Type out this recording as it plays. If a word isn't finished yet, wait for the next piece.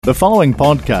The following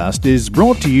podcast is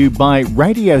brought to you by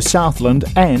Radio Southland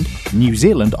and New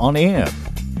Zealand On Air.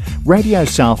 Radio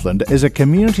Southland is a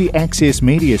community access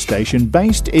media station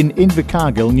based in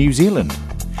Invercargill, New Zealand.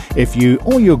 If you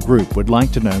or your group would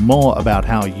like to know more about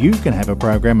how you can have a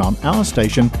program on our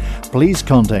station, please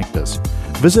contact us.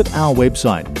 Visit our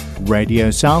website,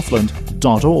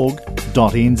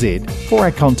 radiosouthland.org.nz, for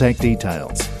our contact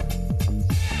details.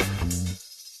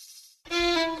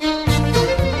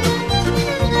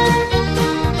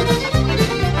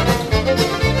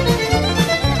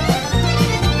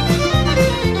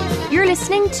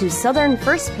 Listening to Southern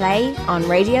First Play on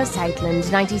Radio Southland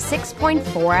 96.4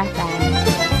 FM.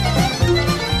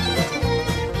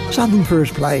 Southern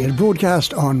First Play is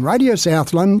broadcast on Radio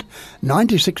Southland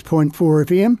 96.4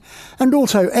 FM and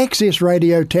also Access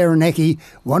Radio Taranaki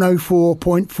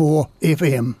 104.4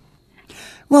 FM.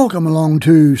 Welcome along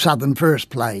to Southern First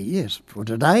Play. Yes, for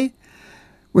today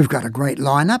we've got a great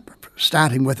lineup,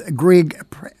 starting with Greg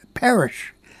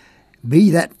Parrish,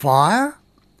 Be That Fire,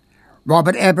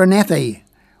 Robert Abernathy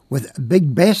with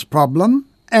Big Bass Problem,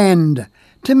 and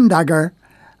Tim Duggar,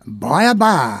 Buy a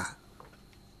Bar.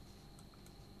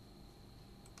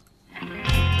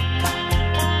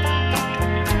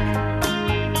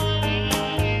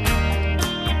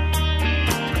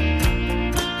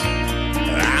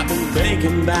 I've been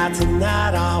thinking about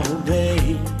tonight all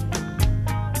day,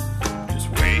 just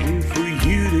waiting for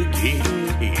you to get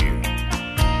here.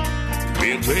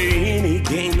 We'll play any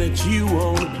game that you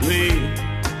want to play.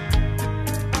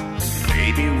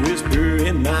 Baby, whisper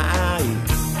in my ear.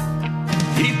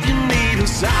 If you need a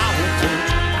sour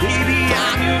touch, baby,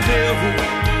 I'm your velvet.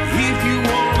 If you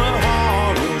want a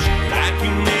hard rush like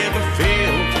you never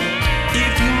felt it.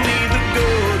 If you need the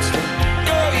good stuff,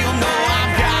 girl, you know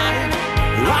I've got it.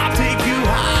 I'll take you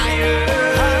higher.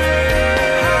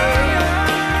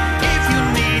 If you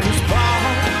need a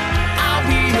spark, I'll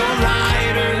be your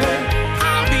lighter.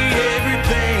 I'll be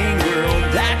everything, girl,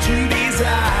 that you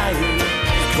desire.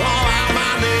 Call out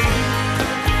my name.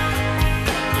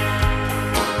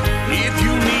 If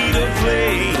you need a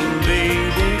flame,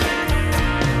 baby,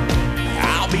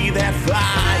 I'll be that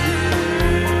fire.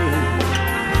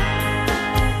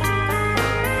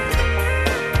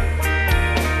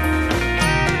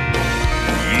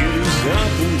 You do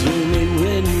something to me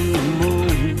when you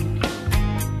move.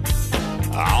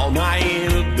 All my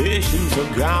inhibitions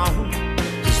are gone.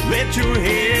 Just let your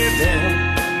head down.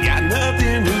 Got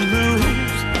nothing to lose.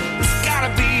 It's gotta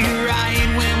be right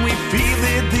when we feel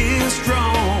it this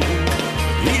strong.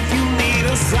 If you need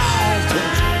a soft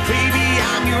touch, baby,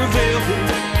 I'm your velvet.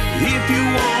 If you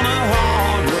want a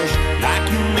hard rush like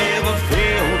you never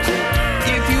felt it.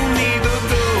 If you need the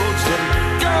good stuff,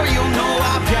 girl, you know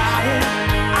I've got it.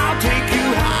 I'll take you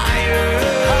higher.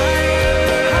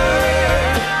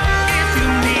 If you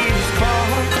need a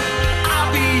spark,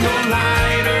 I'll be your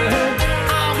lighter.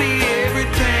 I'll be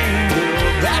everything,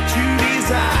 girl, that you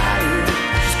desire.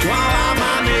 Just call out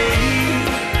my name.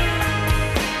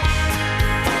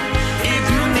 If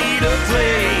you need a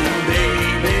flame,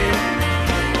 baby,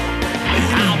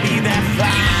 I'll be that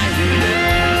fire.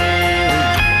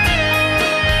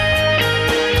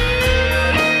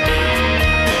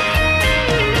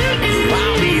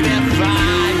 I'll be that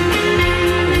fire.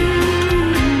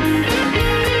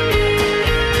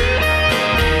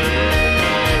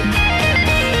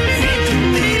 If you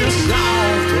need a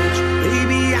soft touch,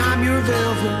 baby, I'm your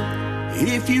velvet.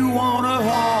 If you want a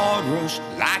hard rush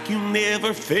like you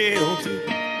never felt it.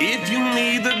 If you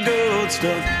need the good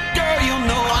stuff, girl, you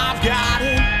know I've got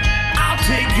it. I'll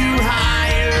take you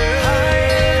higher.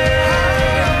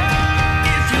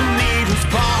 If you need a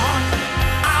spark,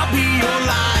 I'll be your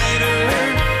lighter.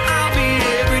 I'll be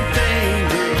everything,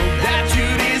 girl, that you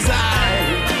desire.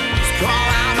 Just call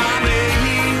out my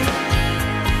name.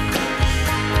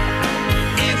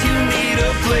 If you need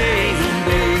a flame,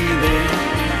 baby,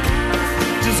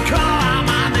 just call out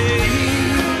my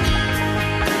name.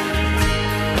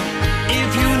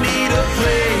 If you need a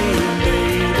flame,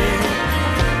 baby,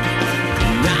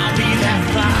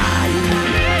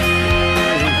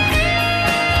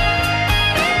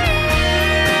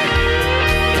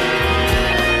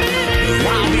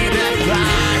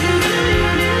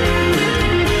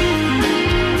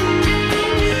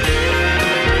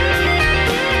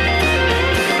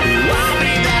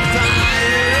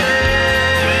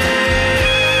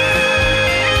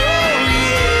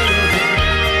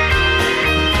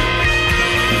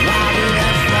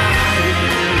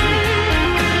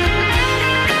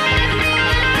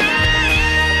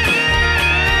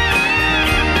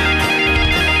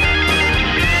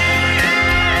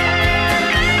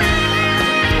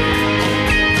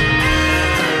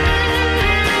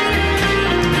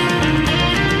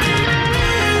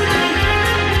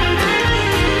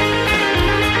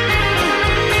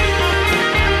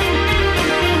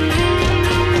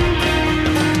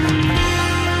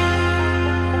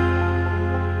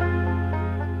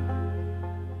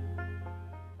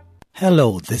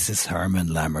 Hello, this is Herman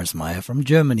Lammersmeyer from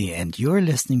Germany, and you're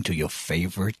listening to your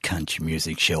favorite country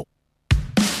music show.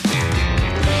 Hey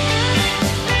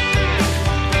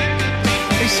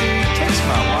Siri, text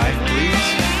my wife, please.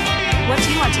 What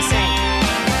do you want to say?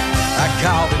 I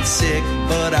called in sick,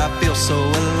 but I feel so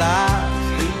alive.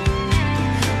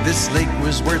 This lake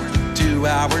was worth the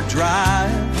 2-hour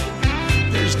drive.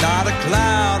 There's not a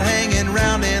cloud hanging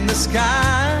round in the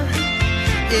sky.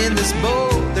 In this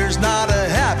boat, there's not a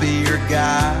happier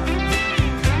guy.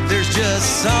 There's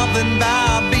just something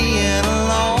about being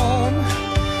alone.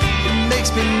 It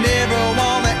makes me never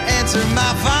want to answer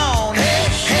my phone. Hey,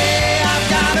 hey, I've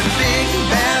got a big,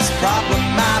 vast problem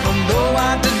I don't know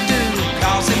what to do.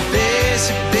 Causing fish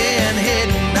have been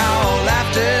hitting all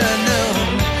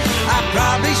afternoon. I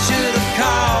probably should have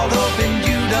called, hoping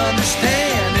you'd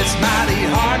understand. It's mighty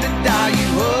hard to dial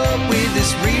you up with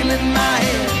this reel in my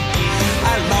head.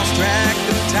 I lost track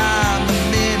of time the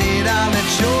minute I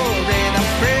left shore, and I'm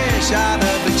fresh out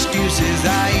of excuses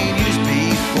I ain't used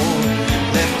before.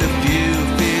 Left a few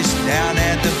fish down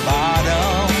at the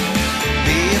bottom,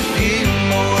 be a few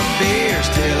more beers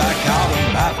till I call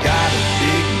them. I've got a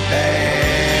big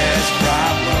bass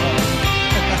problem.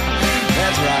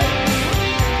 That's right.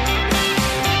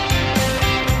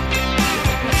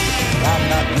 I'm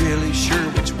not really sure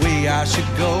which way I should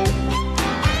go.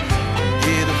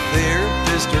 Get a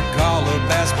therapist or call a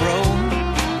Bass Pro.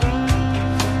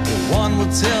 One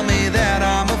will tell me that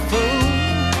I'm a fool,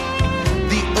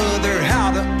 the other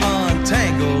how to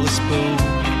untangle a spool.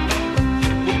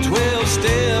 Well, 12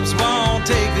 steps won't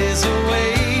take this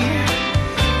away,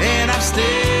 and I've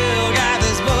still got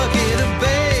this bucket of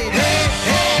bait. Hey,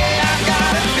 hey, I've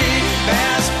got a big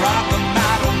bass problem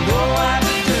I don't know what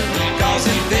to do.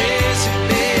 Causing fish have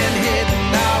been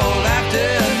hitting all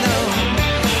afternoon.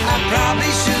 I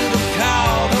probably should have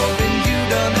called, hoping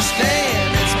you'd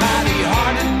understand. It's mighty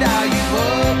hard to dial you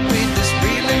up with this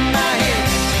reel in my head.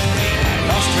 I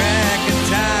lost track of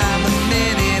time the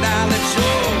minute I left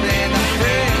shore, and I'm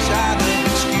fresh out of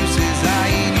excuses I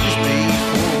ain't used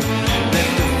before.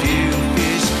 Left a few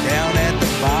fish down at the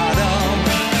bottom,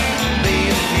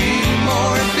 be a few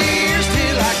more beers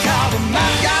till I call them.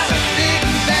 I've got a big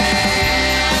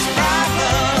bass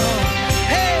problem.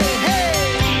 Hey, hey.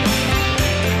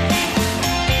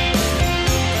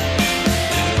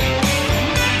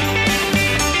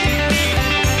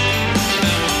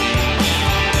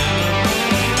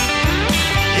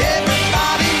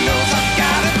 Everybody knows I've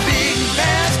got a big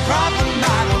bass problem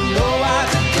I don't know what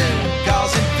to do.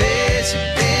 Causing fish have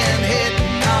been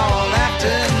hitting all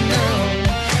afternoon.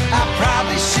 I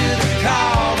probably should have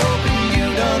called, hoping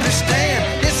you'd understand.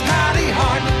 It's mighty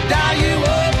hard to dial you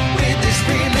up with this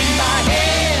reel in my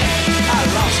head. I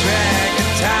lost track of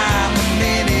time the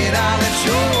minute I left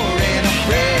shore, and I'm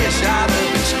fresh out of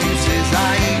excuses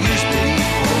I ain't used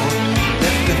before.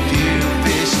 Left a few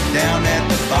fish down at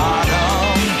the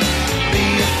bottom, be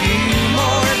a few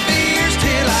more beers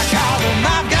till I call them.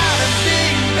 I've got a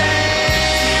big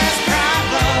bass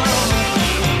problem.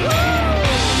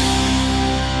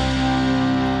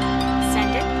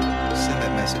 Send it. Send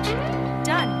that message.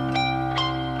 Done.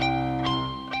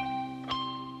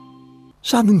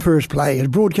 Southern First Play is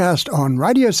broadcast on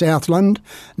Radio Southland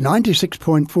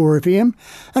 96.4 FM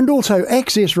and also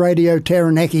Access Radio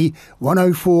Taranaki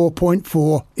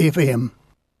 104.4 FM.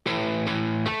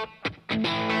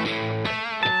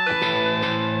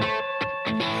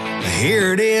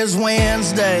 Here it is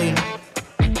Wednesday,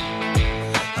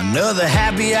 another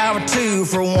happy hour 2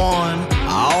 for 1.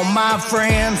 All my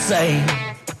friends say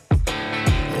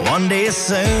one day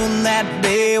soon that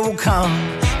day will come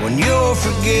when you'll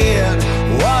forget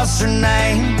what's her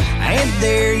name. I ain't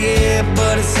there yet,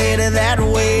 but it's headed that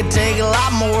way. Take a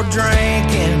lot more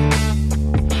drinking.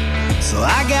 So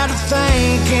I got to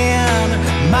thinking,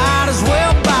 might as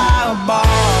well buy a bar,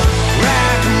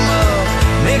 rack 'em up,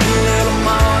 make a little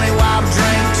money while I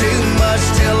drink too much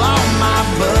till all my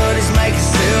buddies make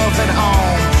themselves at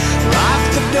home. Lock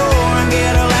the door and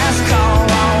get a last call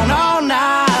on all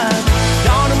night.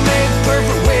 Gonna make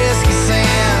perfect whiskey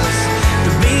sense to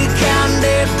be counting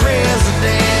dead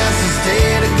presidents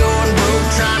instead of going broke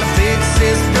trying to fix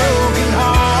this broken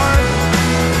heart.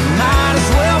 Might as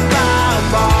well buy a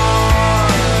bar.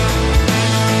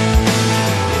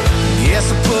 Guess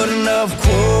I put enough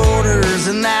quarters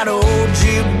in that old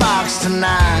jukebox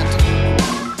tonight.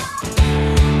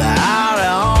 The out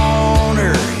of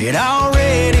owner, it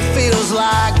already feels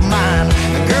like mine.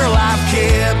 Girl, I've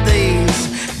kept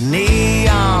these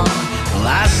neon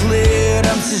lights lit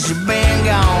up since you've been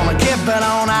gone. I kept it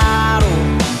on idle.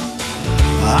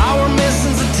 All we're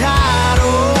missing's a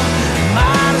title.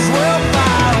 Might as well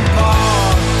buy a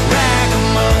bar, rack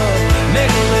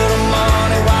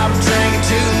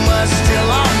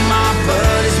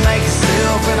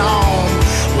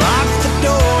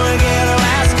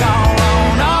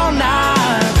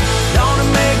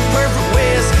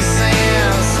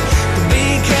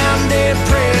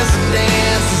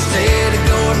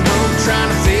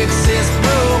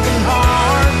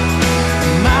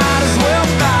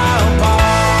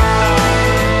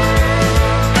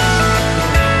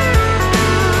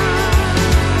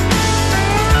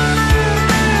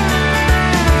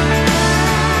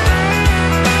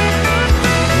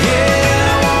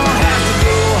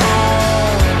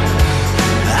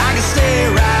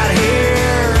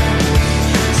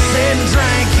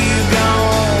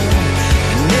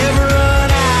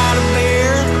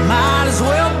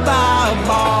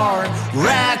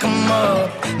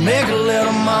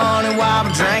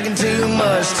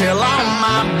till all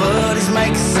my buddies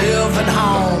make herself at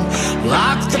home.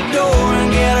 Lock the door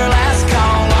and get her last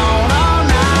call on all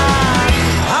night,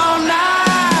 all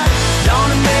night.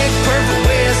 Don't it make perfect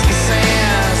whiskey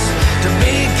sense to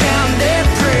be counting dead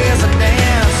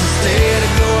presidents instead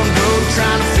of going broke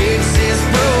trying to fix this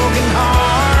broken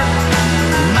heart?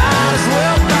 Might as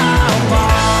well buy a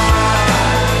bar.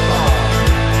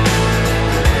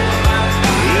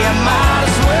 Yeah, might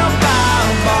as well buy a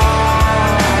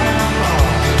bar.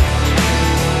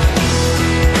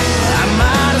 I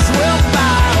might as well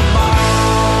buy a bar.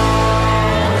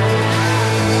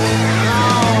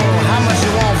 Oh, how much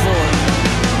you want for it?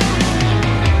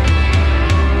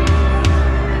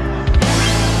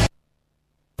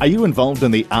 Are you involved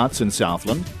in the arts in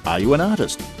Southland? Are you an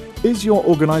artist? Is your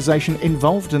organisation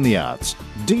involved in the arts?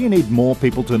 Do you need more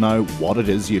people to know what it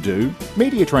is you do?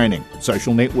 Media training,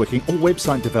 social networking or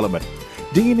website development?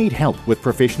 Do you need help with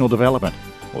professional development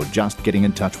or just getting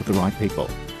in touch with the right people?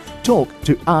 Talk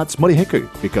to Arts Murihiku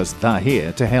because they're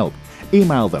here to help.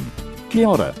 Email them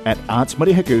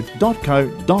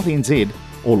kiora@artsmurihiku.co.nz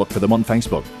or look for them on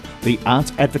Facebook. The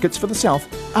Arts Advocates for the South,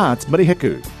 Arts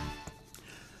Murihiku.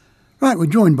 Right, we're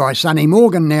joined by Sonny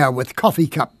Morgan now with Coffee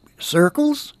Cup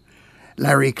Circles,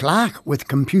 Larry Clark with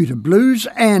Computer Blues,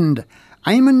 and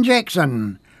Eamon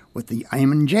Jackson with the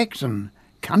Eamon Jackson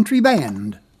Country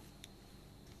Band.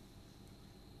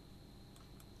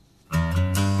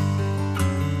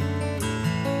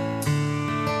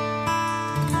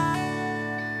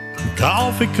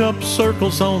 Coffee cup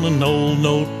circles on an old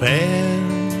notepad,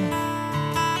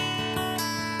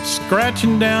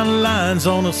 scratching down lines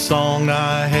on a song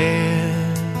I had.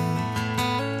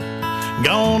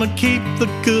 Gonna keep the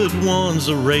good ones,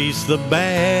 erase the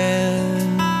bad.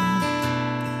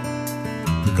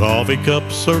 Coffee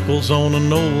cup circles on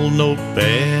an old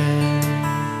notepad.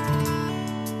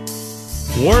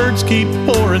 Words keep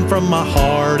pouring from my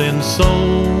heart and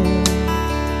soul.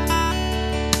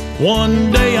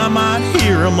 One day I might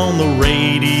hear them on the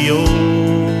radio,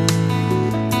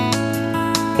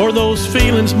 or those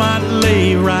feelings might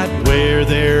lay right where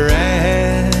they're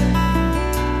at,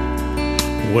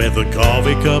 with the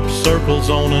coffee cup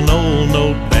circles on an old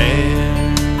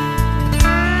notepad.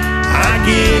 I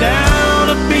get out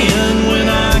of bed when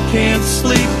I can't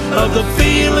sleep, of the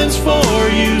feelings for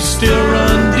you still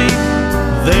run deep.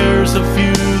 There's a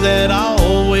few that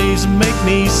always make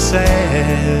me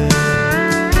sad.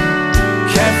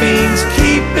 Caffeine's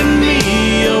keeping me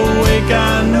awake,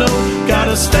 I know.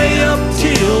 Gotta stay up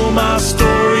till my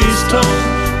story's told.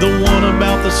 The one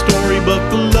about the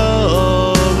storybook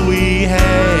love we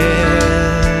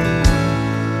had.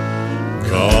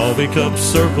 Coffee cup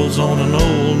circles on an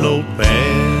old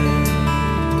notepad.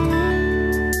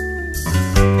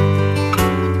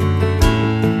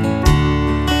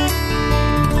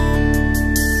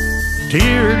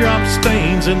 Teardrop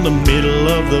stains in the middle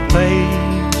of the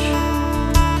page,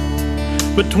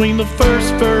 between the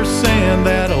first verse and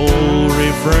that old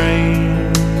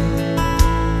refrain.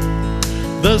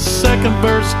 The second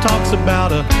verse talks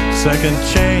about a second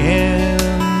chance.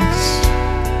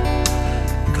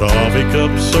 Coffee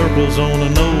cup circles on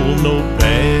an old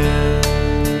notepad.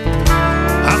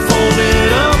 I fold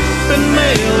it up and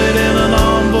mail it in an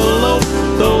envelope.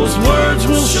 Those words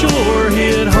will sure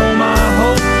hit home, I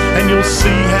hope, and you'll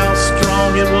see how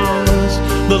strong it was,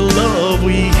 the love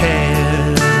we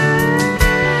had.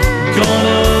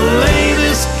 Gonna lay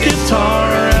this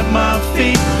guitar at my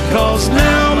feet, 'cause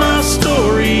now my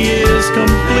story is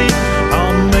complete.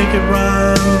 I'll make it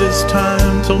rhyme this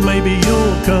time, so maybe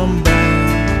you'll come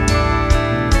back.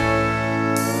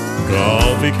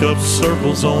 Coffee cup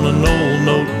circles on an old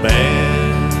notepad.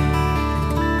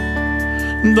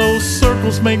 Those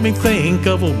circles make me think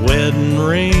of a wedding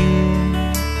ring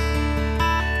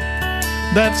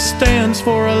that stands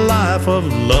for a life of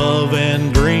love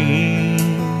and dreams.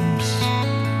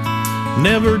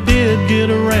 Never did get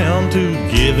around to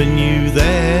giving you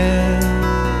that.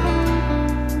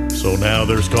 So now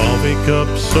there's coffee cup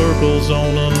circles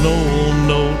on an old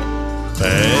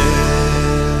notepad.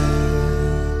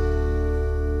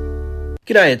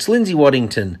 G'day, it's Lindsay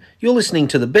Waddington. You're listening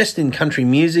to the best in country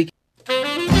music.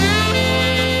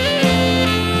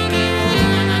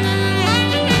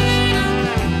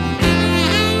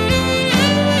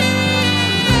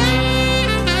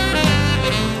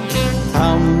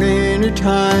 How many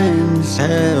times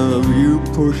have you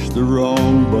pushed the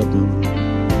wrong button?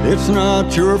 It's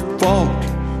not your fault,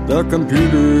 the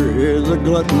computer is a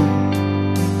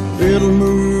glutton. It'll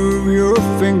move your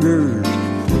fingers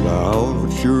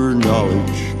without your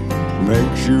knowledge.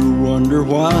 Makes you wonder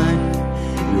why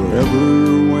you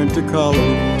ever went to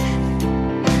college.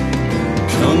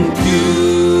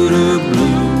 Computer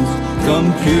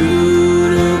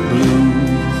computer blues.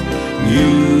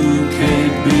 You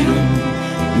can't beat them,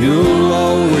 you'll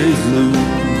always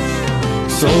lose.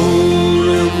 So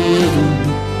live with them,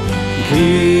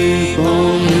 keep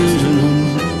on using them.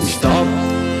 Stop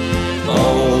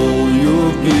all your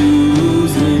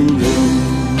abusing them.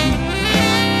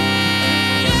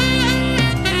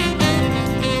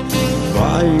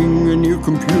 Buying a new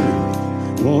computer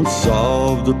won't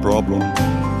solve the problem.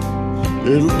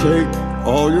 It'll take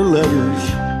all your letters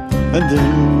and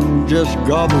then just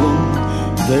gobble them.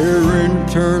 They're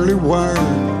internally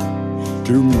wired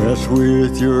to mess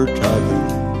with your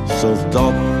typing. So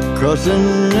stop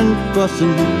cussing and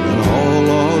fussing and all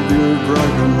of your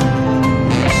griping.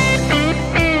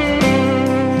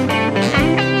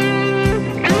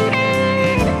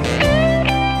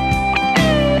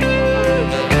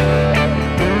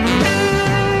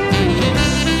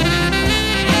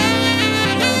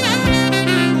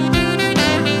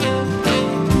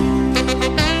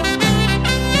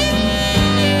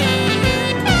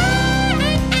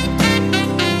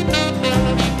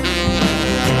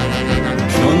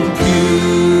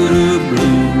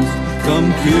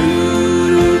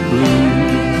 Computer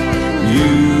blues,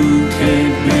 you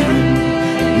can't beat them,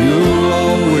 you'll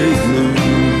always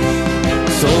lose.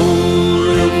 So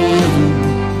live with them,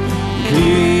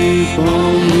 keep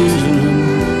on using them.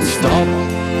 Stop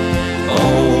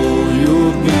all your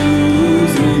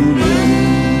abusing them.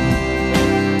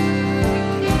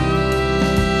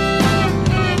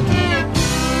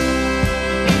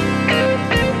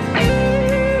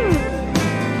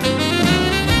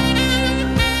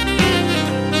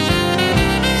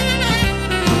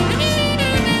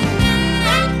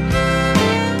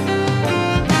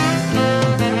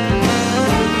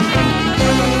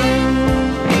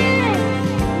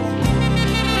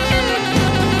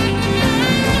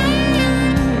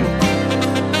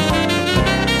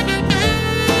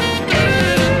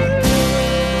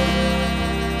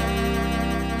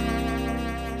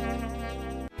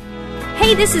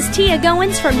 Hey, this is Tia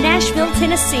Goins from Nashville,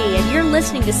 Tennessee, and you're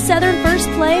listening to Southern First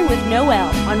Play with Noel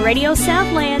on Radio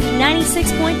Southland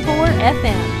 96.4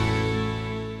 FM.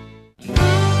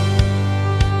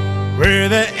 We're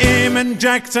the Eamon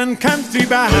Jackson Country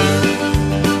Band.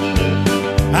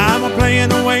 I'm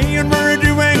a-playing away and we're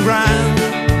doing grand.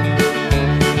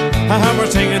 We're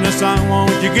singing a song,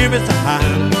 won't you give us a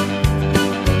hand?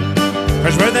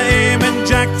 'Cause we're the Eamon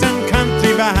Jackson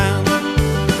Country Band.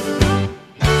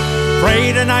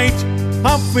 Friday night,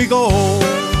 off we go.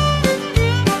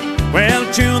 We'll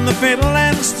tune the fiddle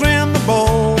and string the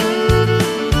bow.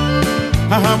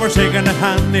 We're taking a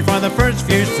handy for the first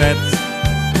few sets.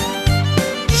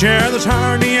 Share this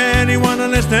hardy, anyone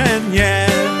listening, yeah.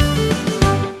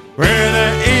 We're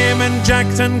the Eamon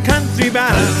Jackson Country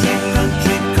Band.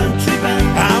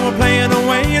 We're playing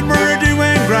away and we're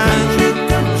doing grand.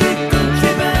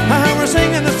 We're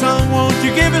singing the song, won't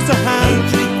you give us a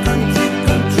hand?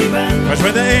 'Cause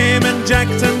we're the Eamon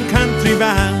Jackson Country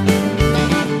Band.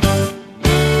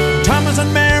 Thomas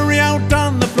and Mary out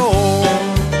on the floor.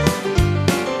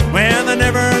 Well, they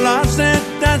never lost it,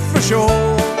 that's for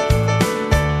sure.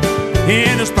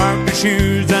 In his sparkly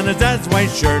shoes and his dad's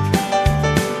white shirt.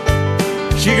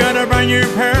 She got a brand new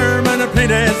perm and a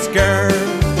pleated skirt.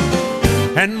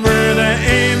 And we're the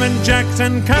Eamon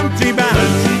Jackson Country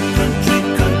Band.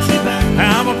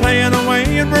 And we're playing away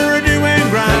and we're doing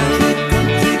grand.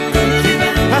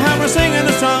 We're singing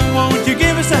a song, won't you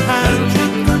give us a hand?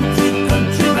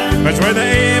 'Cause we're the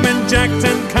Eamon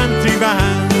Jackson Country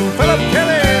Band. Philip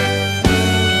Kelly!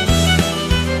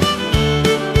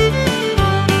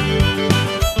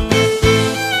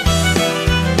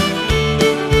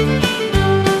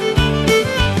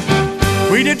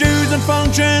 We do do's and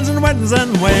functions and weddings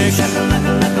and wakes. And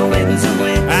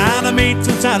the meats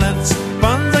and salads,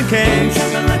 buns and cakes.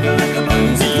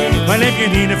 Well, if you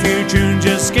need a few tunes,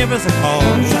 just give us a call.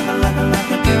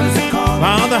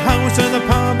 On the house or the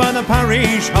pub or the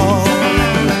parish hall.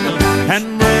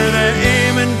 And we're the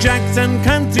Eamon Jackson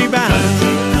Country Band.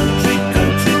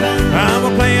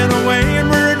 We're playing away and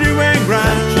we're doing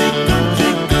grand.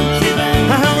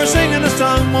 We're singing a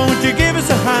song, won't you give us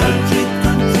a hand?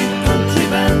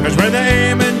 'Cause we're the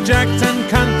Eamon Jackson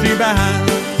Country Band.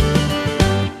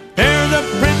 There's a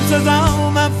princess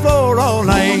on the floor all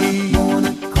night.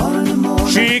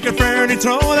 She could fairly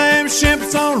throw them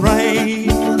ships all right.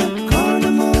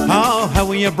 Oh, how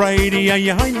are you, Brady? Are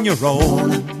you on your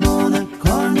own?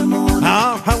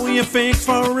 Oh, how are you fixed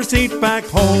for a seat back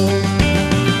home?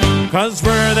 'Cause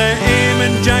we're the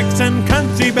Eamon Jackson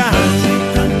Country Band.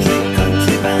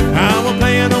 We're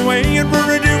playing away and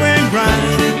we're doing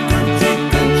grand.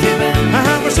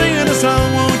 We're singing a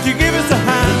song, won't you give us a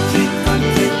hand?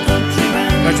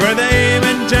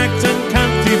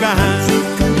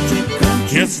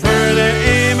 It's for the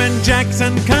Eamon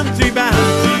Jackson Country Band.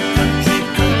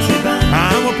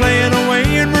 And we're playing away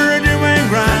and we're doing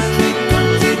grand.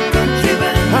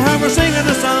 We're singing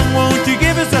a song, won't you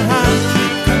give us a hand?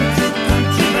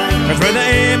 It's for the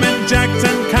Eamon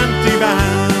Jackson Country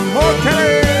Band.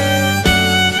 Okay.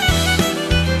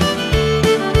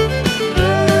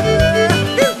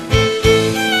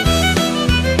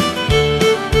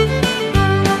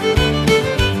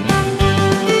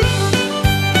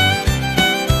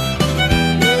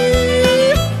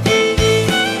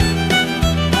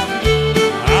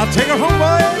 Take her home,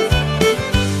 boys.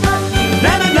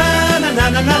 Na na na na na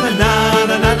na na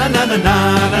na na na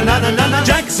na na na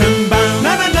Jackson Band.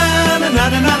 Na na na na na na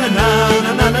na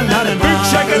na na na na. Big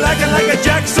shaka like a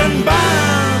Jackson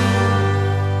Band.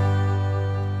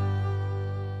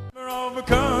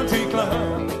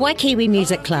 Waikiwi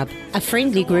Music Club, a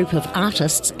friendly group of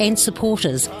artists and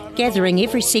supporters gathering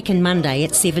every second Monday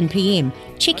at 7 p.m.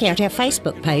 Check out our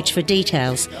Facebook page for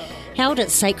details. Held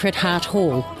at Sacred Heart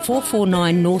Hall,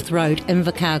 449 North Road,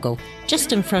 Invercargill,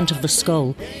 just in front of the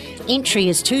school. Entry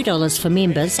is $2 for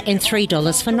members and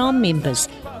 $3 for non-members.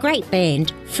 Great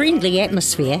band, friendly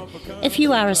atmosphere. If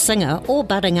you are a singer or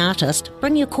budding artist,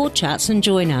 bring your chord charts and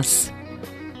join us.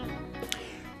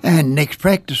 And next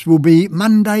practice will be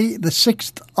Monday the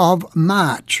 6th of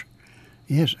March.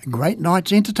 Yes, a great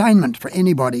night's entertainment for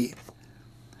anybody.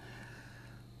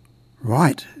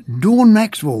 Right, Dawn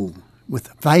Maxwell with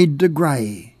Fade to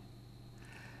Grey.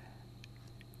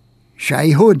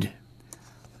 Shay Hood,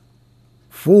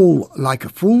 Fall Like a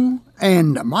Fool,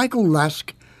 and Michael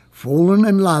Lusk, Fallen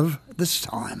in Love This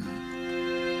Time.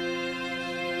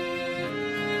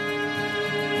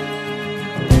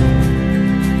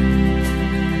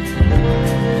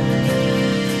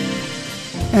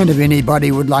 And if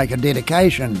anybody would like a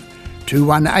dedication,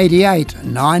 2188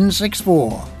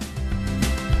 964.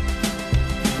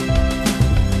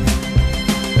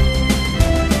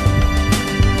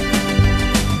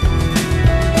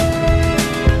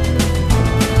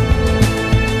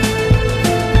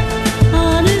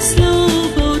 Slow.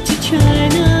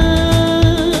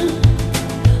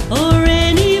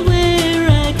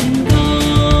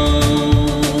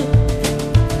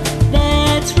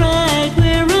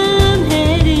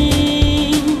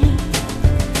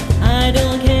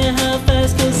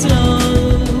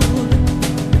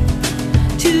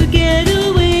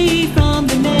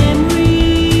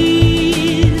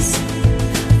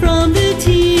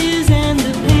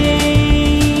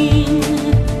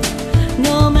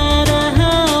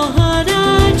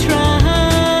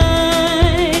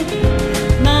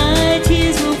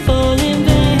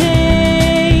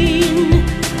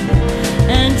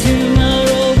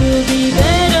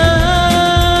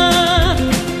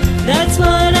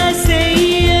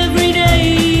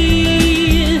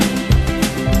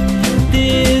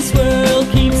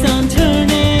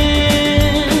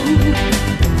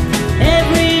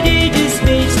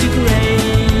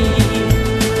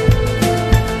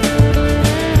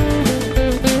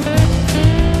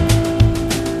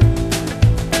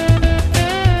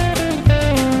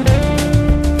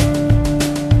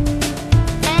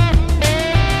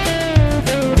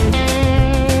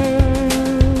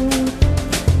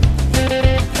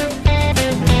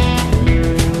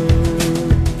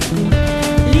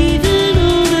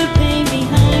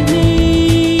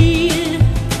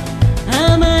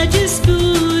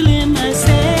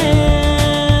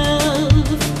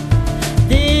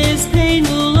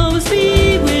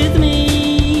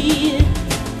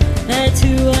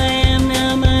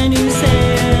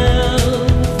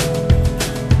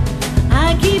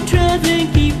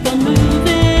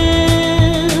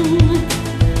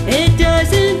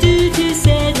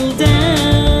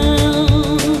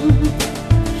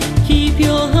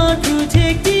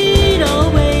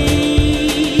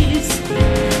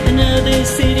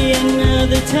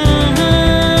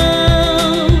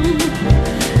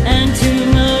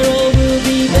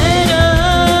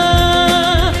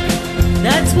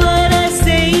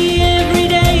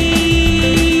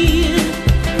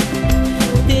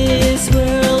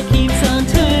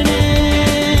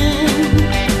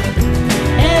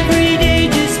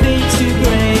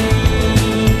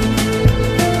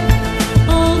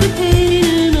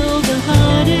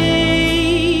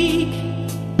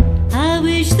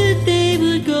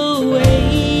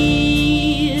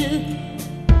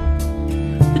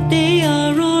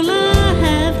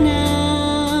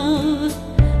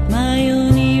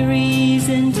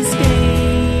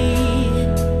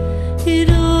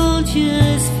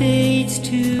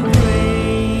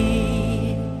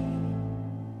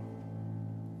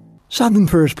 Southern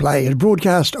First Play is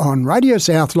broadcast on Radio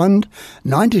Southland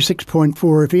 96.4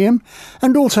 FM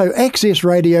and also Access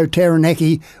Radio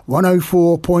Taranaki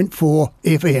 104.4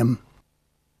 FM.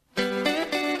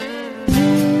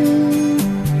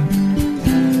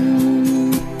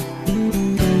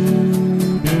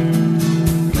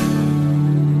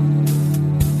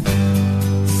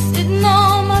 Sitting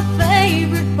on my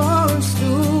favorite bar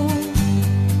stool,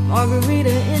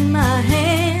 margarita in my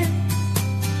hand,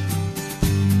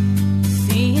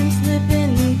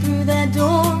 slipping through that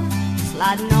door,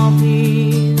 sliding off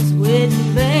his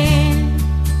wedding band.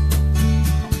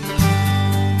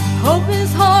 Hope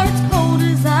his heart's cold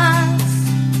as ice,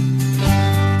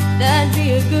 that'd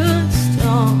be a good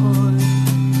start,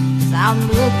 'cause I'm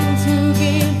looking to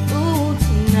get fooled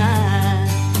tonight.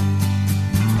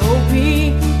 Hope he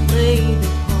can play the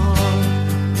part.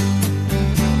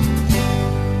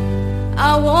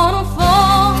 I wanna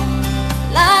fall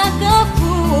like a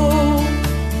fool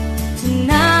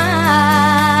tonight.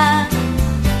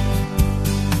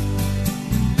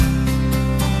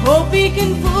 Hope he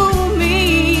can fool me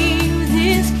with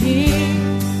his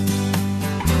kiss.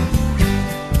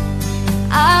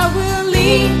 I will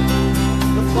leave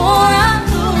before I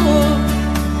look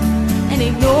and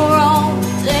ignore all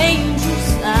the dangerous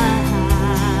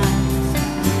signs.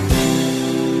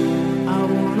 I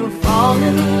wanna fall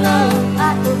in love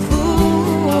like a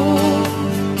fool,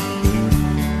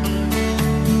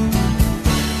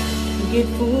 get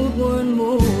fooled one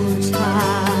more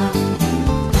time.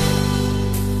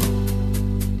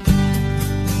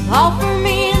 Offer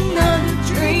me another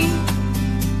drink,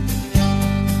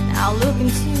 and I'll look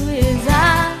into his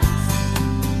eyes.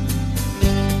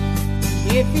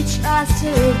 If he tries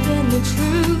to bend the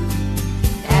truth,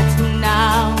 that's when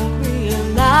I'll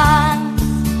realize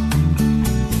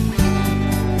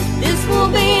this will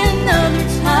be another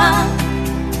time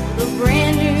with a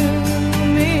brand new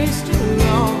Mr.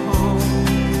 Wrong.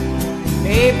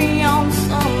 Maybe on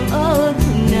some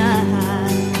other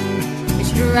night,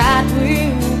 Mr. Right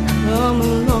will come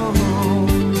along.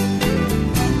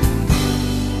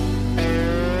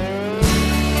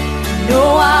 No,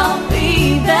 I'll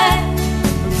be back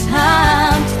from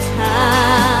time to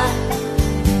time,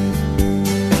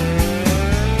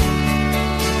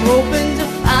 hoping to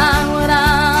find what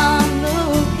I'm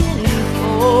looking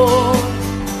for.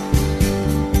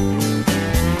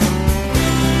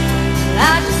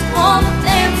 I just wanna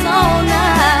dance all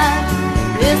night,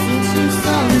 listen to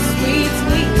some sweet,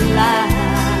 sweet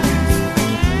lies,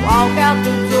 walk out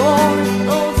the door and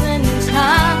close in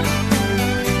time,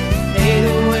 fade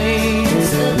away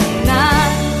into the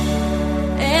night,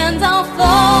 and I'll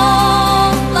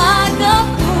fall like a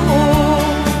fool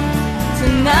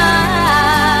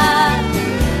tonight.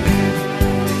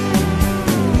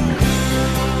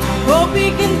 I hope he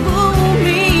can fool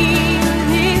me with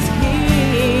his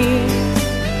kiss,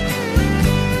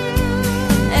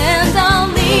 and I'll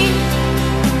leave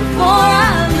before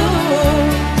I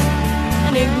look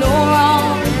and ignore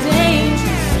all the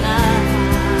dangerous signs.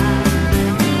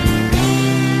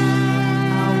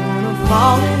 I wanna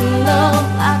fall in love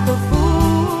like a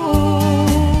fool,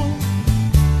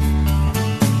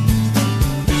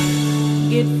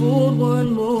 get fooled one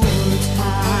more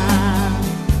time.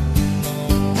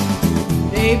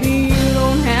 Baby, you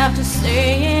don't have to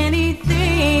say anything,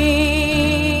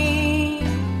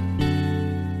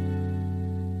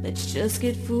 let's just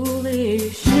get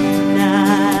foolish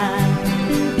tonight.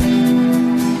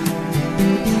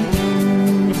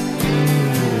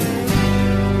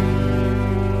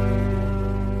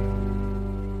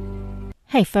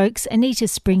 Hey folks, Anita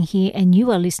Spring here, and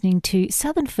you are listening to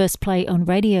Southern First Play on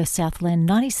Radio Southland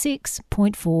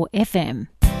 96.4 FM.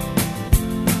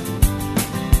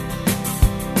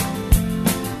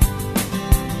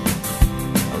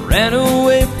 I ran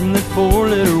away from that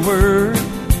four-letter word,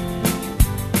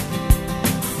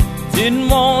 didn't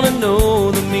want to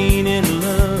know the meaning of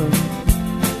love.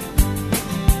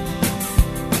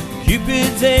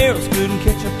 Cupid's arrows couldn't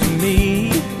catch up to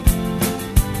me,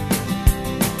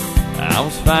 I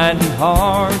was fighting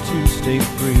hard to stay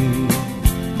free.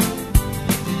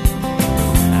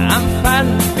 I'm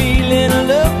fighting the feeling of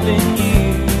loving you,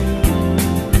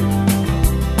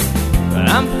 but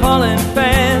I'm falling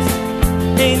fast,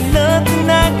 ain't nothing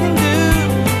I can do.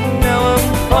 Now I'm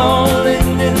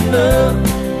falling in love,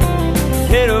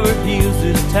 head over heels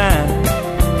this time,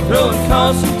 throwing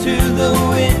caution to the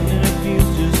wind, and it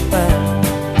feels just fine.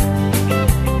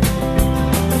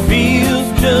 It feels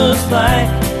just like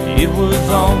it was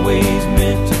always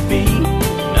meant to be.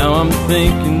 Now I'm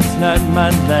thinking this night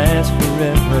might last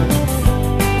forever,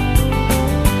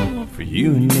 for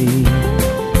you and me.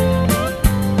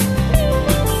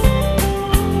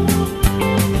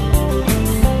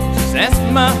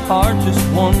 my heart just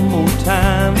one more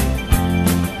time.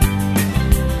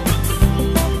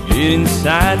 Get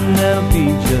inside and that'll be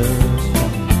just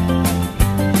fine.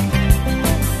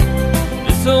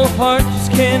 This old heart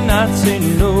just cannot say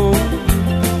no.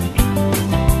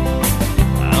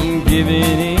 I'm giving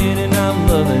in and I'm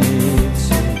loving it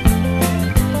so.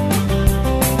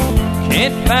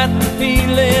 Can't fight the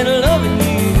feeling of loving you.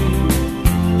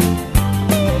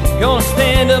 Gonna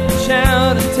stand up and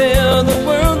shout and tell the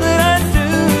world that I do.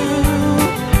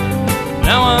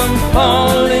 Now I'm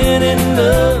falling in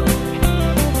love,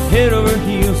 head over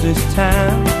heels this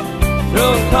time.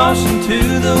 Throw caution to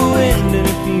the wind and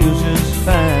it feels just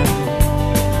fine.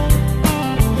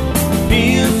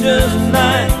 Feels just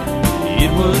like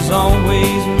it was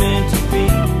always meant to be.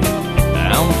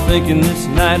 I'm thinking this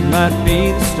night might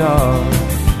be the start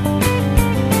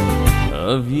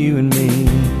of you and me.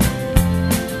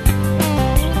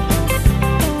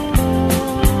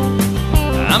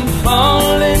 I'm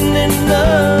falling in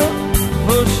love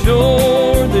for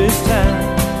sure this time.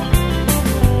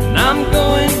 And I'm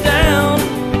going down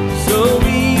so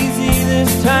easy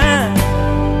this time.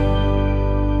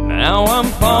 Now I'm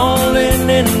falling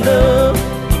in love,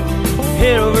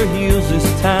 head over heels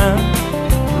this time.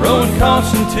 Throwing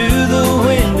caution to the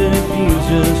wind and it feels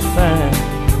just fine.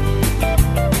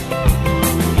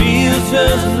 Feels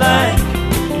just like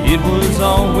it was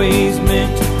always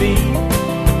meant to be.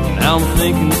 Now I'm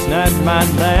thinking this night might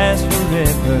last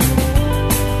forever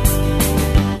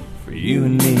for you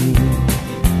and me.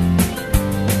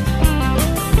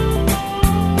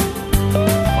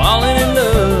 Falling in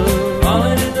love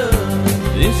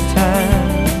this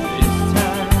time.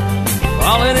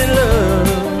 Falling in love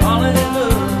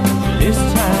this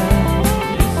time.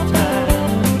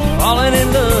 Falling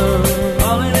in love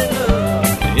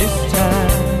this time.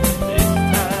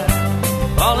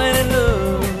 Falling in love this time. Falling in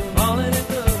love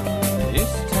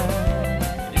this time.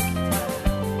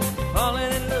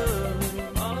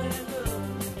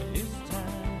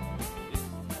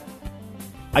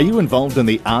 Are you involved in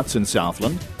the arts in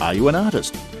Southland? Are you an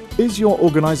artist? Is your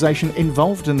organisation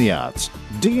involved in the arts?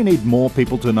 Do you need more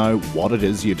people to know what it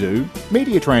is you do?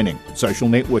 Media training, social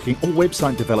networking or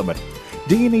website development?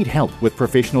 Do you need help with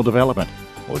professional development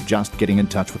or just getting in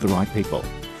touch with the right people?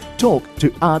 Talk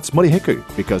to Arts Murihiku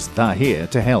because they're here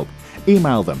to help.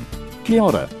 Email them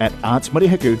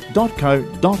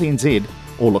kiora@artsmurihiku.co.nz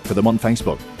or look for them on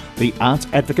Facebook. The Arts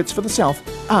Advocates for the South,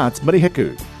 Arts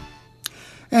Murihiku.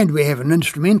 And we have an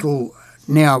instrumental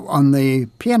now on the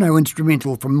piano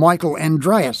instrumental from Michael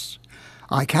Andreas.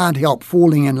 I Can't Help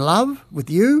Falling in Love with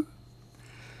You.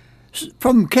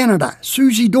 From Canada,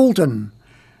 Susie Dalton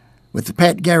with the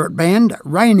Pat Garrett Band,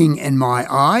 Raining in My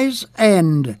Eyes,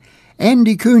 and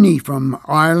Andy Cooney from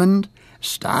Ireland,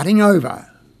 Starting Over.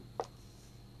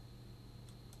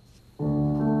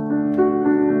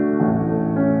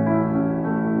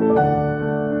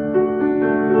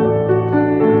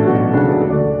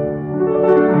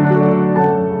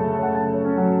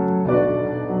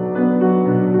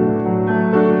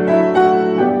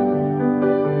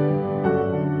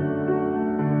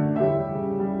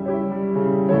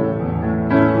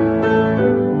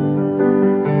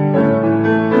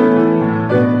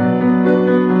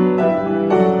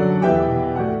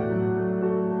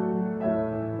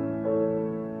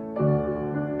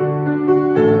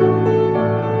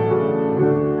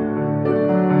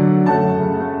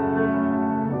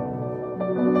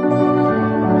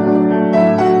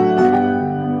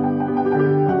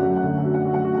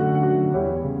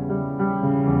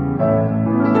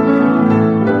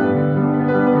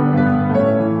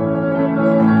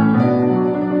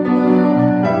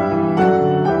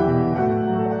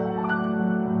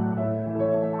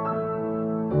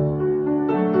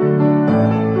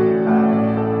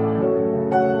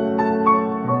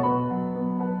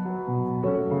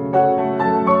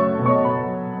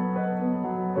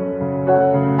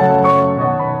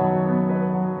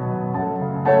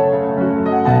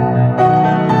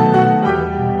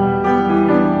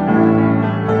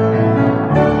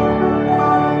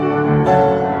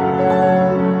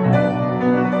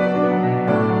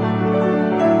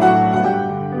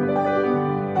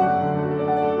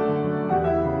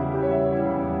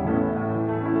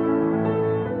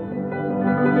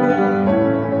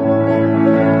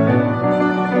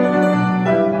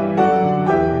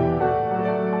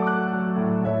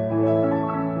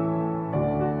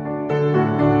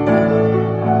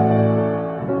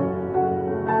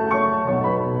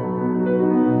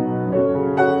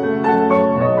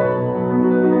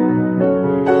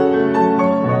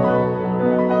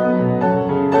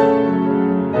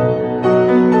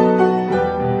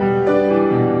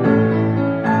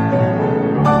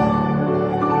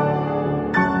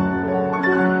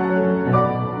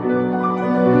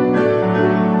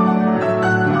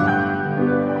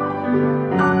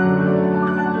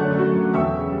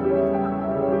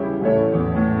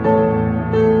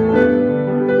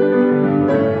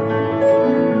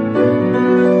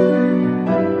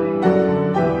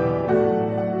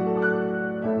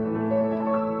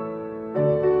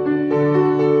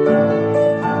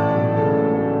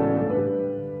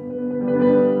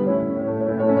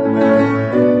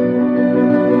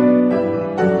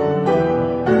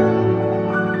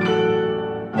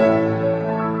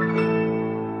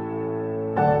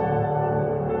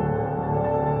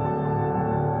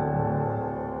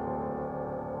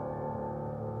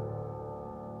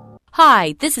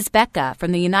 Hi, this is Becca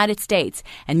from the United States,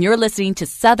 and you're listening to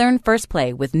Southern First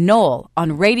Play with Noel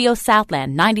on Radio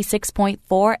Southland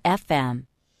 96.4 FM.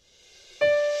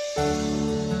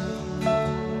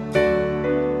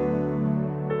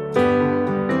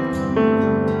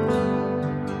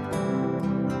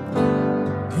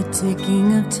 The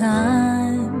ticking of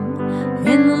time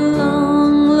in the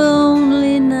long,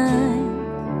 lonely night.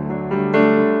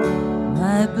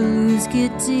 My blues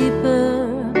get deeper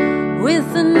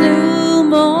with the new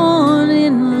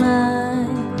morning light.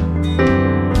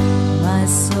 My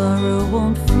sorrow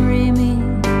won't free me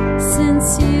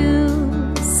since you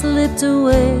slipped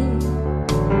away,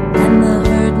 and the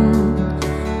hurting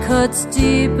cuts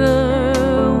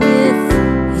deeper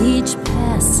with each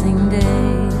passing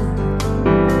day.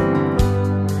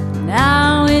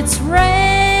 Now it's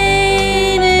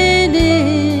raining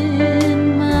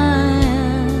in my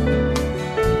eyes.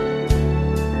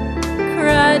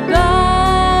 Cried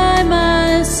by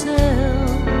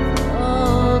myself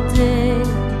all day.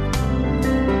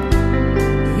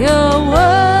 Your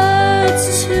words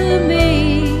to me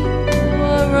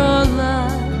were a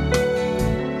lie,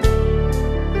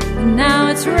 and now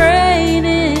it's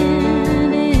raining.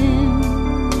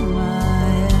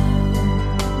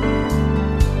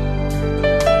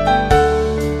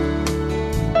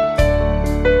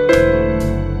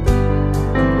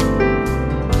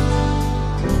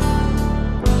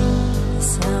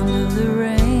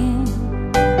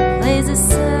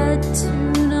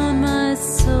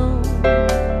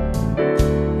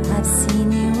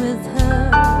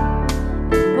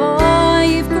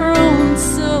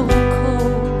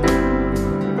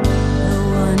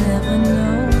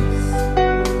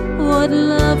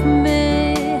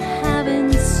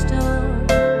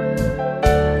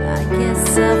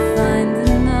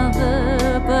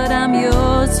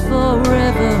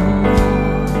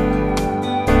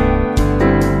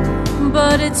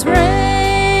 It's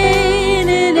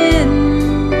raining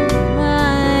in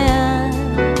my eyes.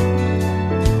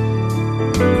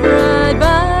 Cried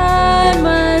by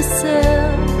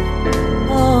myself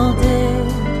all day.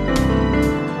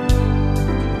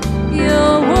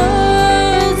 Your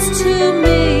words to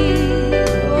me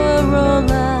were a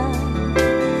lie.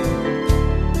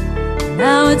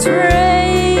 Now it's raining.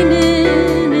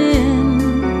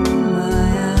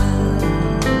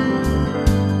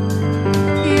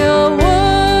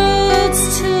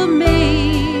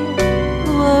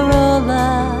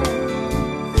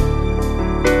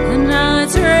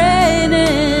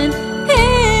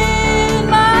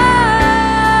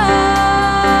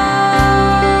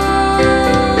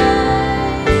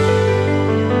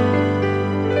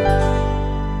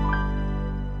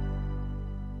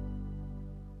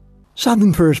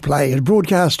 Southern First Play is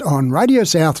broadcast on Radio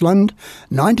Southland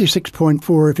 96.4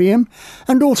 FM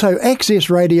and also Access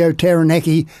Radio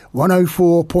Taranaki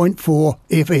 104.4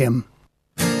 FM.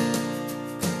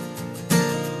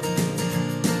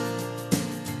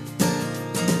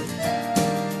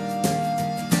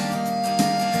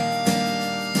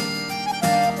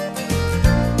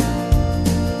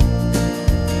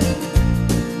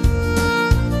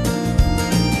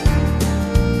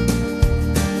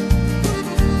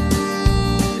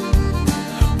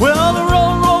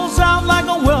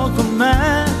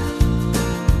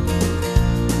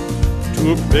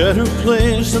 A better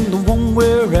place than the one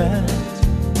we're at.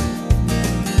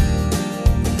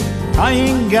 I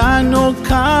ain't got no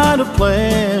kind of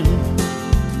plan,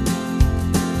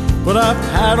 but I've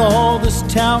had all this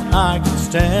town I can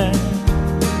stand.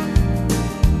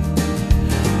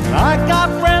 And I got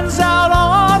friends out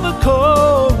on the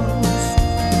coast.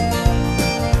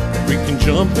 We can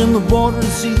jump in the water and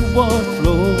see what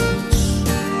floats.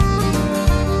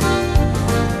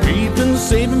 We've been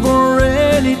saving for a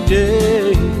rainy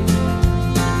day.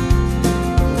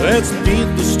 Let's beat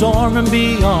the storm and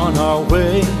be on our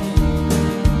way.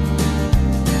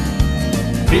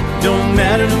 It don't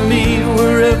matter to me,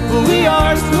 wherever we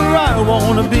are is where I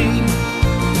wanna be.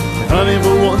 Honey,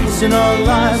 for once in our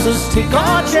lives, let's take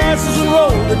our chances and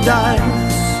roll the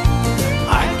dice.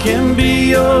 I can be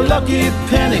your lucky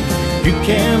penny, you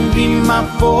can be my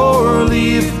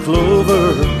four-leaf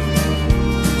clover.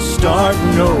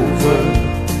 Starting over.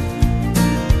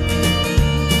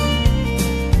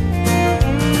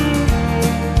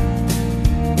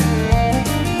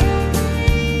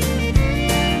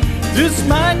 This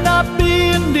might not be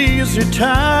an easy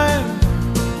time.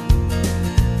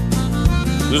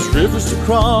 There's rivers to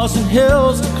cross and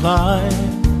hills to climb.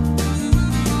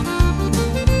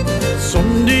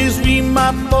 Some days we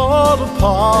might fall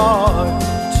apart,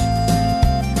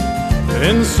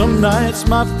 and some nights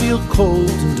might feel cold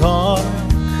and dark.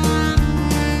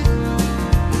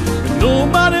 But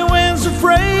nobody wins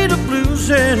afraid of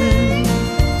losing,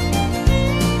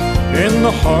 and the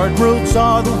hard roads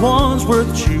are the ones worth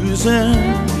choosing.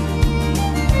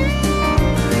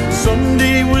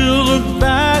 Someday we'll look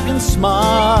back and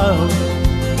smile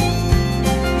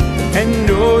and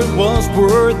know it was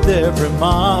worth every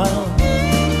mile.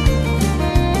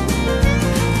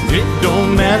 It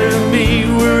don't matter to me,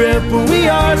 wherever we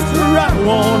are is where I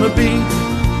wanna be.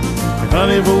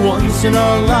 Honey, for once in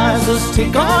our lives, let's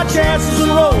take our chances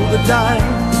and roll the dice.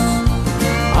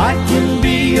 I can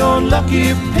be your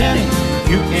lucky penny,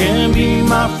 you can be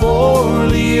my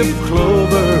four-leaf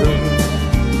clover,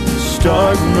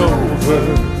 starting over.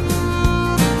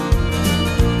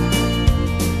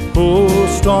 Oh,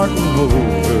 starting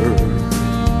over.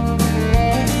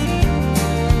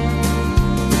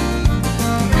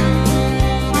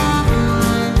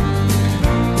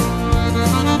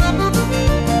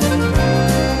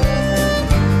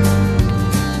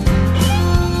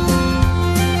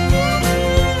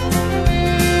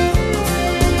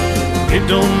 It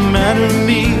don't matter to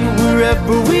me,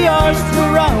 wherever we are is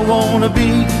where I wanna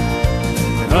be.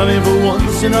 Honey, for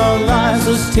once in our lives,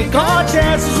 let's take our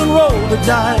chances and roll the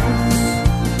dice.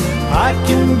 I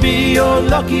can be your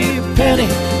lucky penny,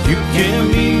 you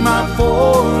can be my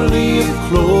four-leaf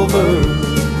clover,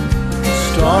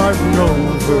 starting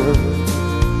over.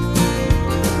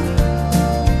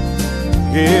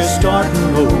 Yeah,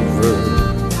 starting over.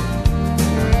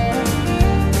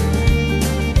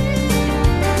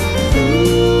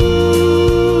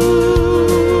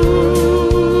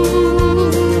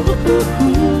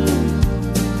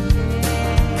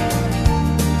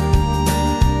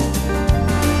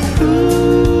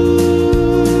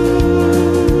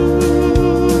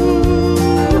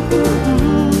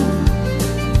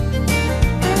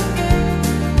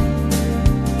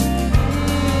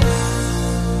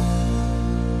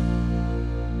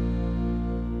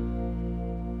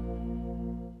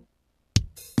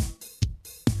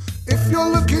 If you're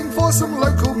looking for some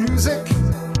local music,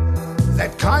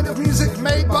 that kind of music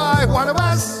made by one of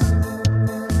us,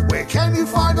 where can you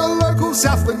find a local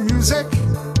Southland music?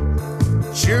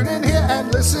 Tune in here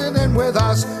and listen in with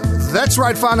us. That's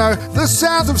right, whānau, the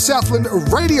sound of Southland,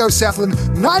 Radio Southland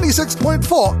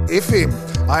 96.4 FM.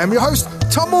 I am your host,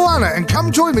 Tom Moana, and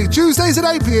come join me Tuesdays at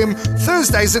 8 p.m,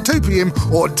 Thursdays at 2 p.m,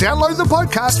 or download the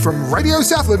podcast from Radio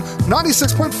Southland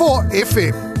 96.4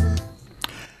 FM.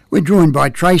 We're joined by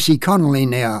Tracy Connolly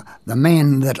now, The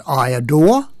Man That I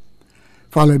Adore,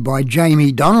 followed by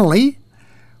Jamie Donnelly,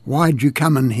 Why'd You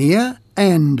Come In Here,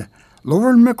 and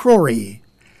Lauren McCrory,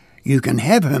 You Can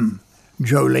Have Him,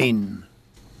 Jolene.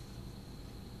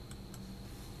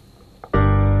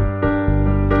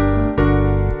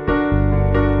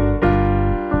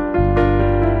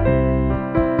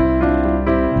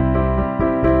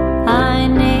 I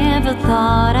never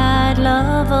thought I'd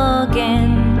love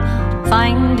again.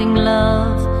 Finding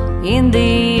love in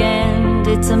the end,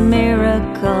 it's a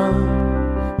miracle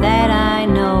that I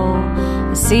know,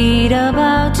 a seed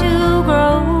about to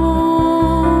grow.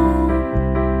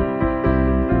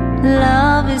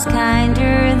 Love is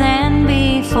kinder than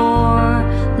before,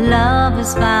 love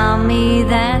has found me,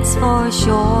 that's for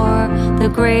sure. The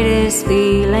greatest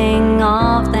feeling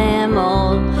of them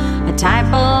all, a type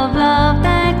of love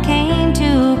that came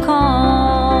to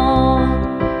call.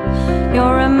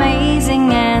 You're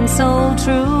amazing and so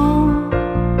true,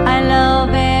 I love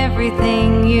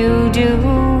everything you do.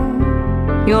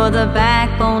 You're the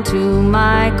backbone to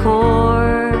my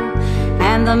core,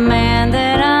 and the man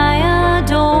that I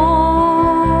adore.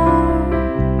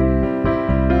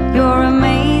 You're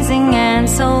amazing and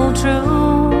so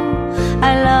true,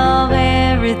 I love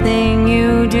everything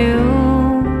you do.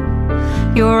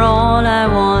 You're all I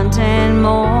want and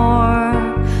more,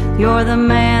 you're the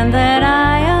man that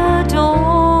I adore.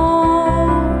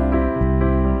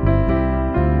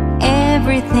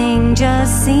 Everything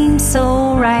just seems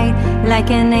so right,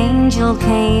 like an angel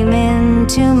came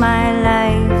into my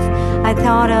life. I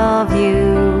thought of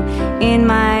you in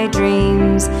my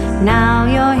dreams, now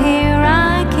you're here,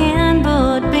 I can't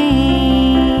but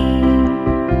beam.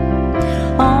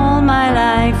 All my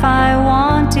life I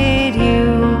wanted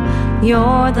you,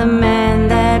 you're the man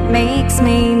that makes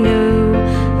me new.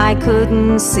 I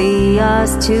couldn't see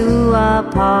us two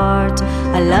apart,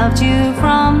 I loved you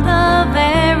from the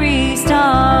very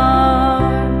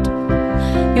start.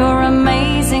 You're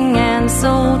amazing and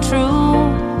so true,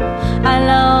 I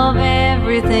love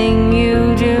everything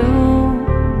you do.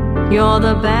 You're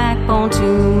the backbone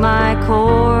to my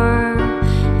core,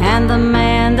 and the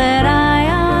man that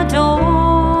I adore.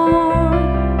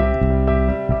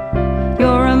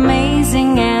 You're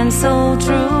amazing and so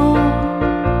true,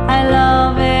 I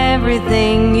love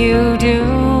everything you do. do.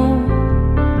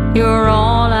 You're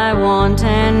all I want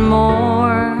and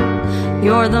more.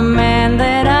 You're the man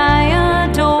that I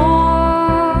adore.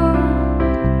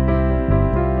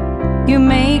 You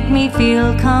make me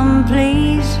feel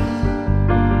complete.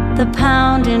 The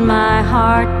pound in my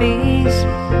heart beats.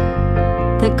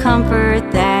 The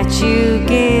comfort that you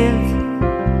give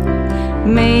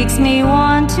makes me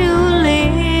want to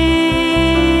live.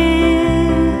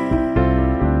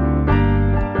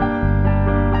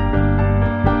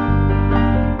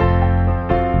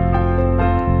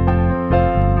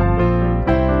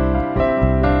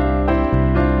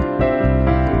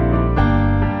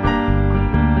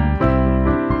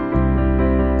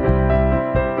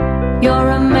 You're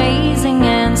amazing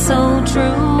and so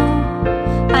true.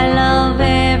 I love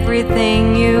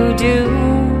everything you do.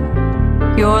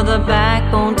 You're the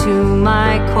backbone to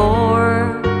my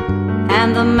core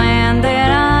and the man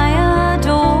that I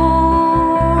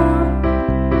adore.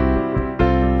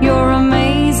 You're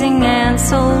amazing and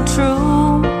so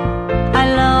true. I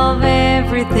love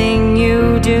everything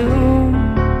you do.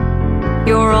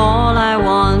 You're all I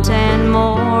want and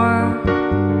more.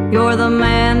 You're the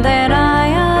man that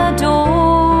I adore.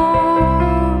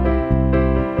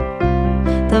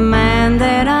 The man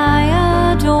that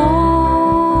I adore.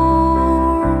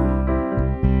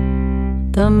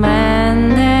 The man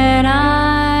that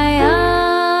I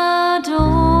adore.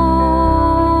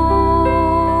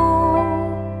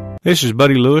 This is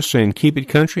Buddy Lewis saying keep it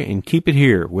country and keep it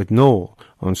here with Noel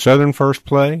on Southern First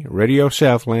Play, Radio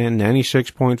Southland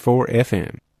 96.4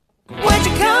 FM. Why'd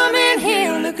you come in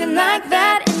here looking like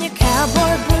that in your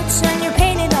cowboy boots and your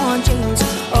painted on jeans,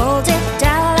 all decked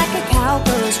out like a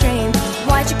cowgirl's dream?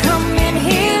 Why'd you come in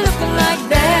here looking like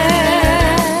that?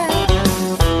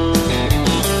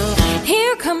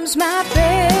 Here comes my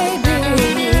baby,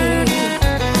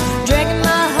 dragging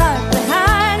my heart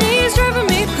behind. He's driving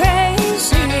me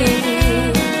crazy.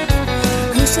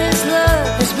 Who says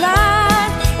love is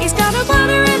blind? He's got a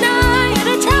wandering eye and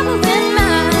a traveling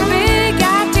mind, big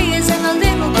ideas and a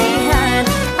little behind.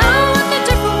 I want a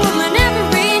different woman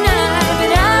every night,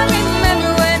 but I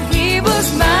remember when he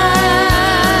was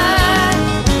mine.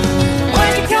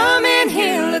 Why'd you come in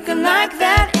here looking like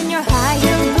that in your high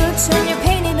heel boots and your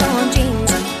painted on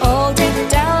jeans, all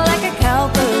decked out like a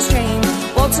cowgirl's dream?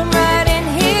 Waltzing right in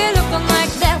here looking like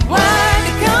that. Why'd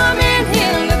you come in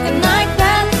here looking like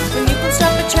that when you can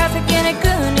stop the traffic in a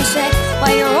goodie sack?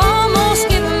 Why you're almost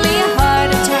giving me a heart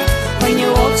attack when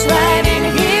you waltz right in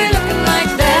here looking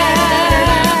like that.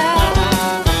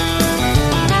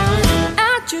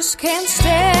 I just can't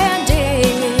stand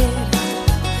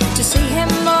it to see him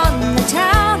on the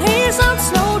town. He's on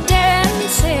snow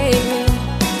dancing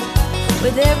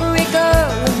with every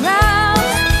girl around.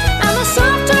 I'm a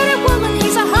soft, dirty woman,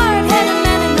 he's a hard-headed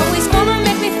man, and know he's gonna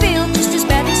make me feel just as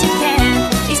bad as he can.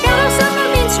 He's got himself a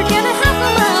mean streak and a half a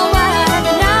mile wide,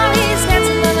 and now he's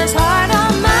dancing with his heart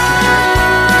on mine.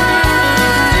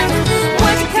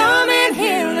 Why'd you come in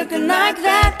here looking like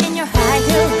that in your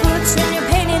high-heel boots and your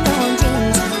painted on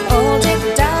jeans, all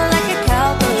decked out like a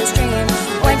cowboy's dream?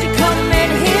 Why'd you come in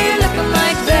here looking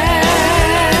like that?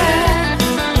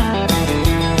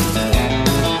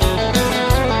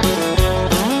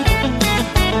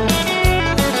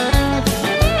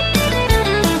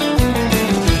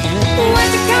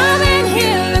 Why'd you come in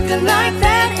here looking like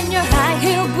that in your high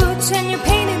heel boots and your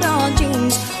painted on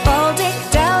jeans, all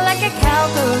decked out like a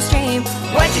cowgirl's dream?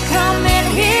 Why'd you come in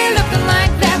here looking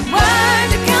like that?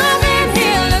 Why'd you come in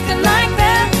here looking like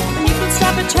that when you can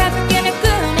stop the traffic in a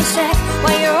goodie sack?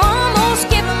 Why you're almost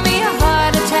giving me a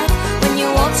heart attack when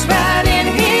you waltz right in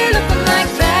here looking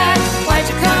like that? Why'd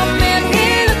you come in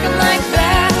here looking like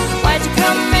that? Why'd you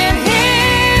come in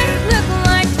here looking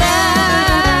like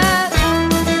that?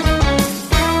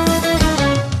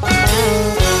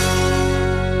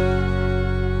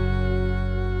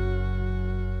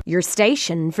 Your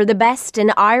station for the best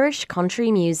in Irish country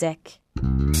music.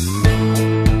 Well,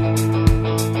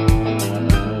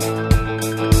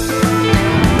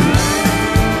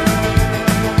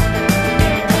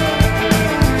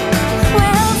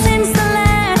 since the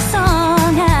last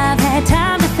song, I've had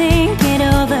time to think it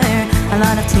over. A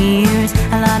lot of tears,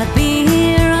 a lot of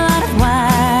beer, a lot of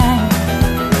wine.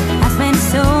 I spent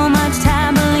so much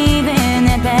time believing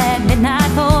that that midnight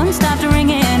phone stopped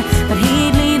ringing, but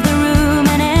he'd leave the room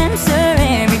and answer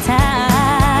every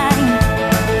time.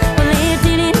 Well, it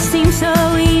didn't seem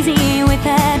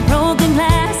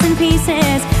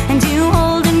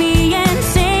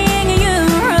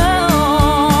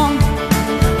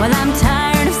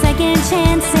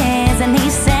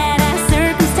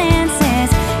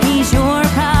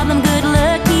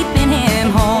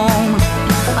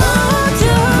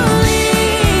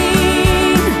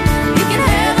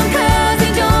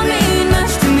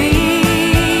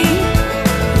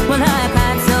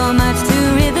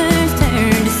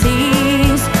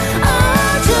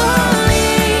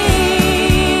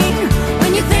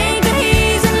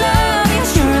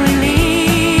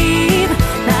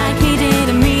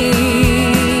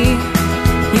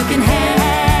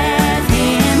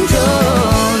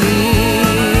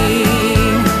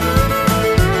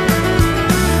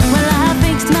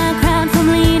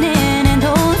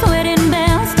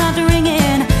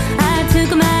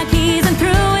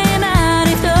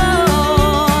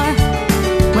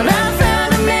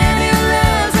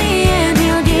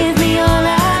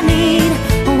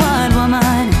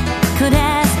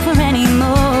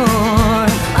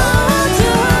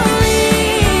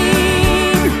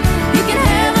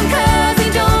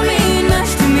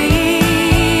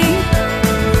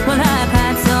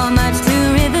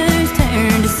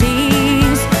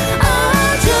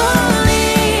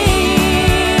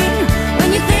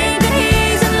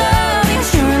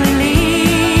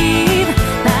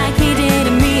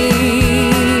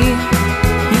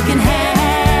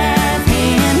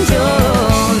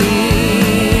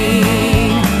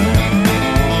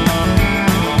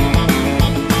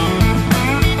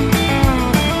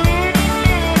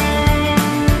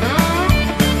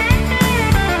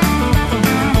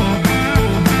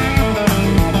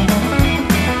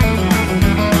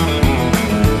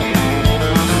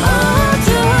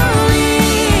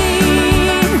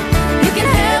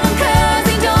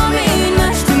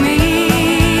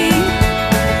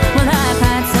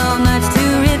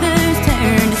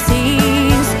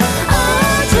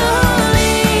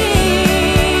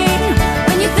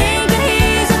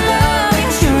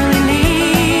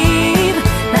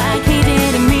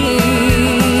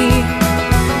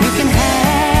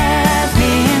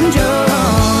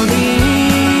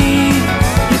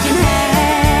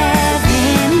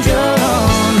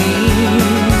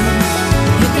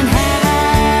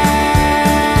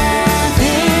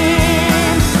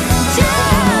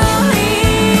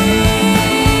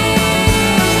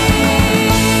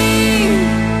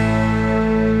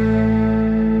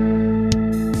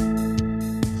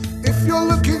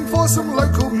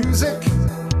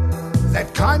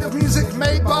of music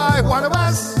made by one of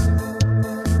us?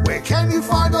 Where can you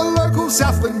find a local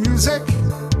Southland music?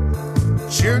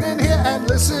 Tune in here and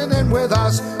listen in with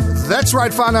us. That's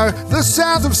right, whānau, the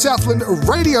sound of Southland,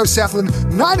 Radio Southland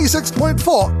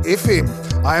 96.4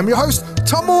 FM. I am your host,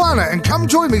 Tom Moana, and come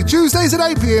join me Tuesdays at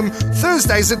 8 p.m,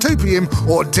 Thursdays at 2 p.m,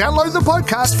 or download the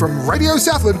podcast from Radio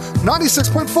Southland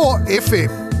 96.4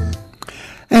 FM.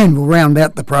 And we'll round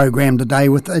out the program today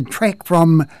with a track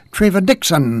from Trevor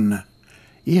Dixon.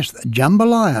 Yes, the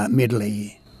Jambalaya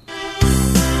medley.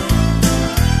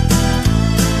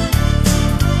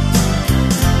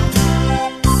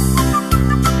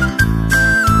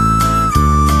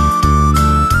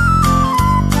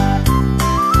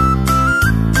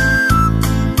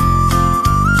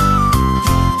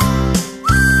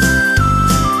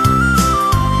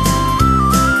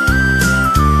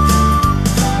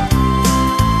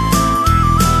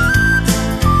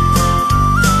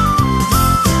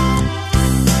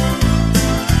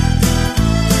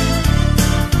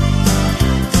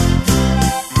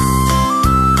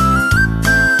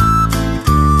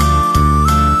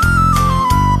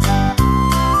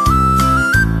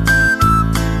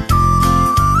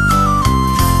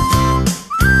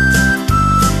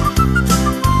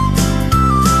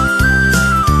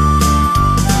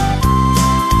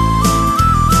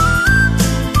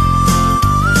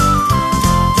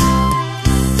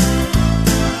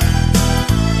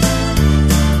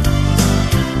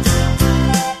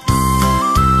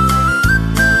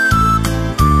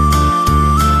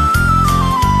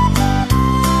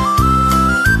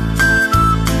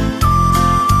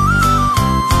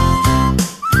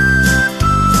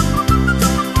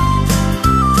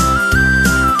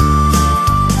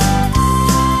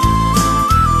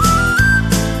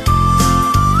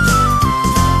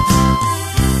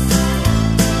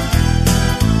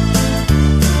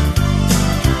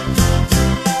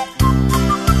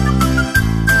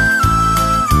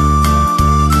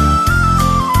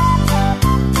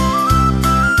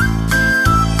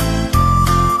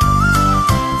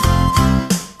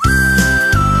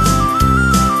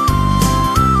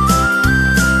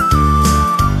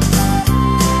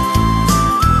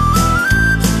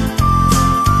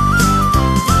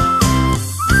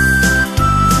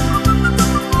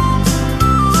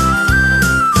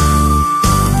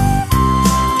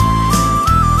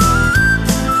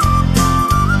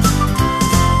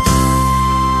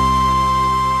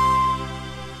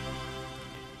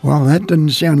 Well, that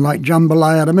didn't sound like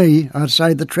jambalaya to me. I'd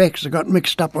say the tracks have got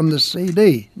mixed up on the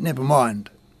CD. Never mind.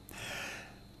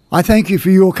 I thank you for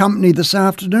your company this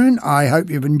afternoon. I hope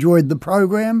you've enjoyed the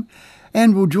program,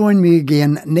 and will join me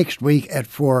again next week at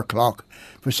 4 o'clock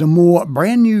for some more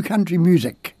brand new country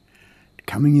music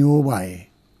coming your way.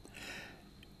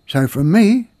 So from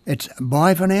me, it's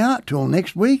bye for now, till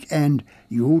next week, and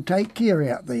you all take care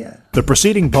out there. The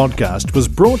preceding podcast was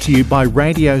brought to you by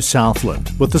Radio Southland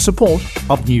with the support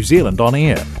of New Zealand On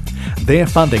Air. Their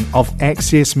funding of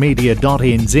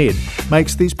accessmedia.nz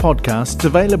makes these podcasts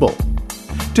available.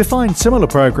 To find similar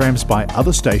programs by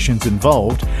other stations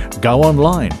involved, go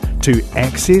online to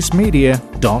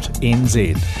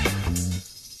accessmedia.nz.